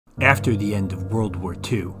After the end of World War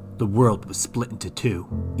II, the world was split into two,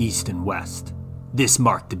 East and West. This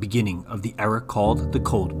marked the beginning of the era called the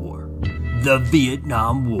Cold War, the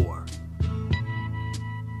Vietnam War.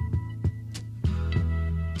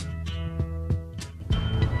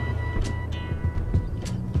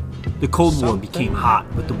 The Cold War became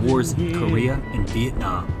hot with the wars in Korea and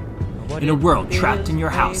Vietnam. In a world trapped in your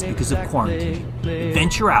house because of quarantine,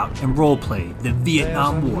 venture out and roleplay the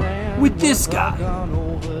Vietnam War with this guy.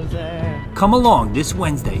 Come along this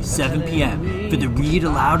Wednesday, 7 p.m. for the read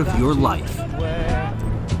aloud of your life.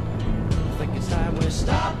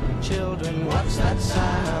 Children, what's that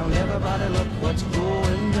sound? Everybody look what's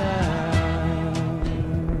going down.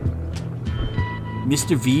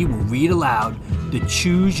 Mr. V will read aloud the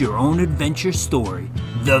Choose Your Own Adventure story,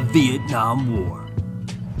 The Vietnam War.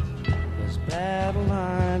 There's battle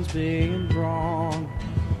lines being drawn,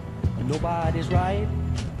 and nobody's right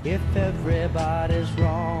if everybody's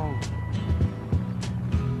wrong.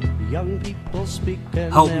 Young people speak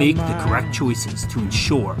Help make the correct choices to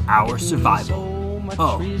ensure our survival.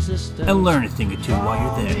 Oh, and learn a thing or two while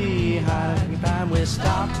you're there. Time we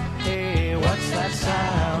stopped. Hey, what's that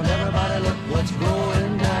sound? Everybody look what's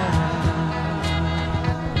going down.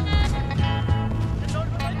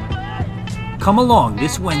 Come along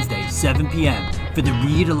this Wednesday, 7 p.m. for the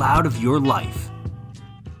read aloud of your life.